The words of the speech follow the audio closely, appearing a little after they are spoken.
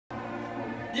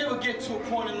You ever get to a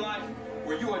point in life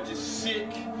where you are just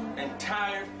sick and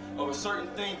tired of a certain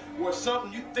thing, where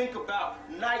something you think about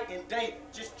night and day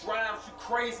just drives you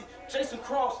crazy? Jason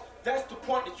Cross, that's the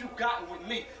point that you've gotten with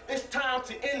me. It's time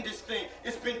to end this thing.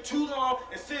 It's been too long.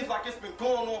 It seems like it's been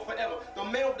going on forever. The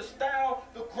man with the style,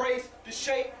 the grace, the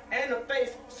shape, and the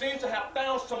face seems to have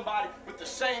found somebody with the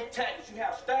same tactics. You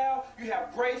have style, you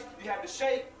have grace, you have the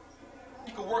shape.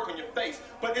 You can work on your face.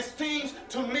 But it seems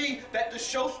to me that the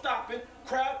show stopping,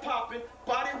 crowd popping,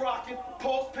 body rocking,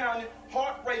 pulse pounding,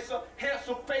 heart racer,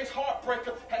 handsome face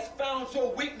heartbreaker has found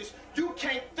your weakness. You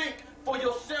can't think for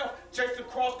yourself. Jason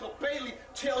Cross Bailey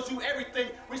tells you everything,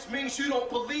 which means you don't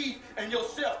believe in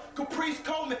yourself. Caprice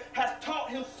Coleman has taught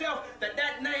himself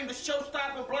that name, the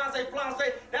show-stopping,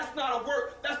 blase, that's not a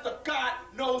word, that's the God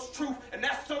knows truth, and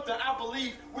that's something I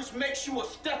believe, which makes you a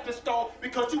stepping stone,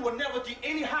 because you will never get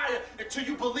any higher until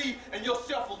you believe in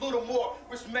yourself a little more,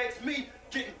 which makes me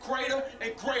getting greater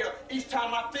and greater each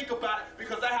time I think about it,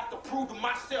 because I have to prove to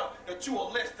myself that you are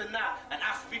less than I, and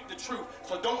I speak the truth.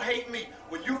 So don't hate me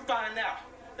when you find out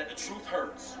that the truth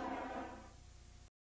hurts.